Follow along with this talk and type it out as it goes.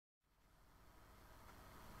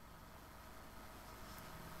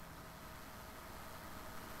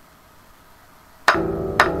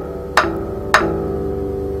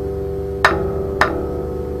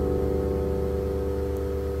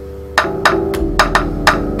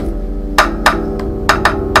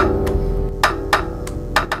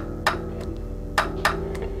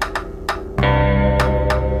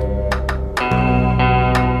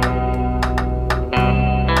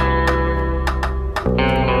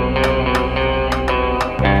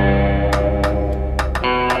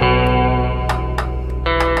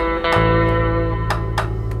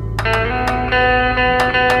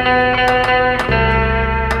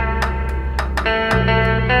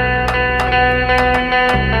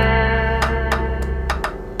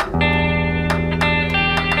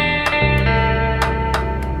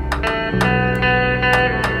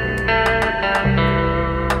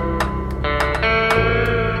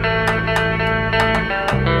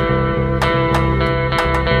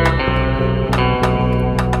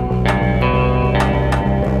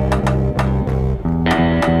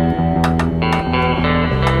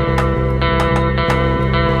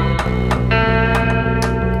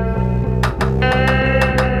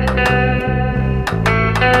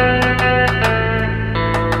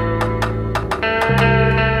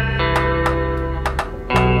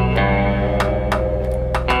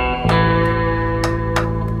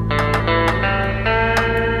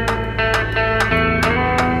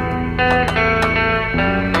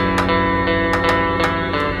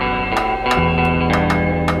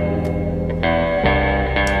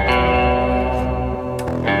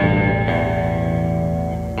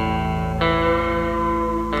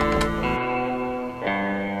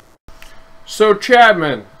So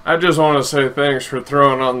Chapman, I just want to say thanks for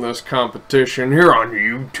throwing on this competition here on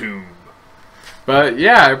YouTube. But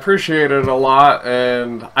yeah, I appreciate it a lot,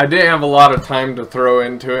 and I didn't have a lot of time to throw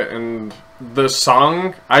into it, and the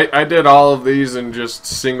song, I did all of these in just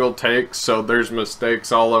single takes, so there's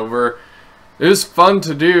mistakes all over. It was fun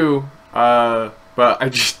to do, but I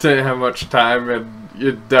just didn't have much time, and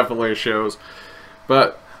it definitely shows.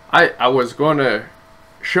 But I was going to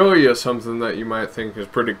show you something that you might think is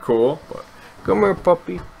pretty cool. But come here,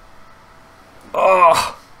 puppy.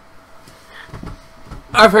 Oh,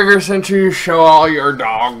 I figure since you show all your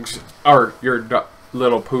dogs, or your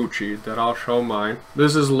little poochie, that I'll show mine.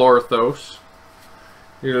 This is Lorthos,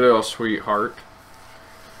 your little sweetheart.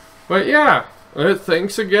 But yeah,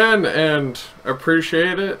 thanks again, and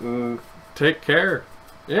appreciate it, and take care.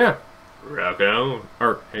 Yeah, rock on,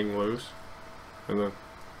 or hang loose, and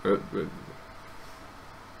then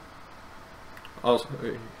also,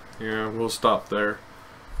 yeah, we'll stop there.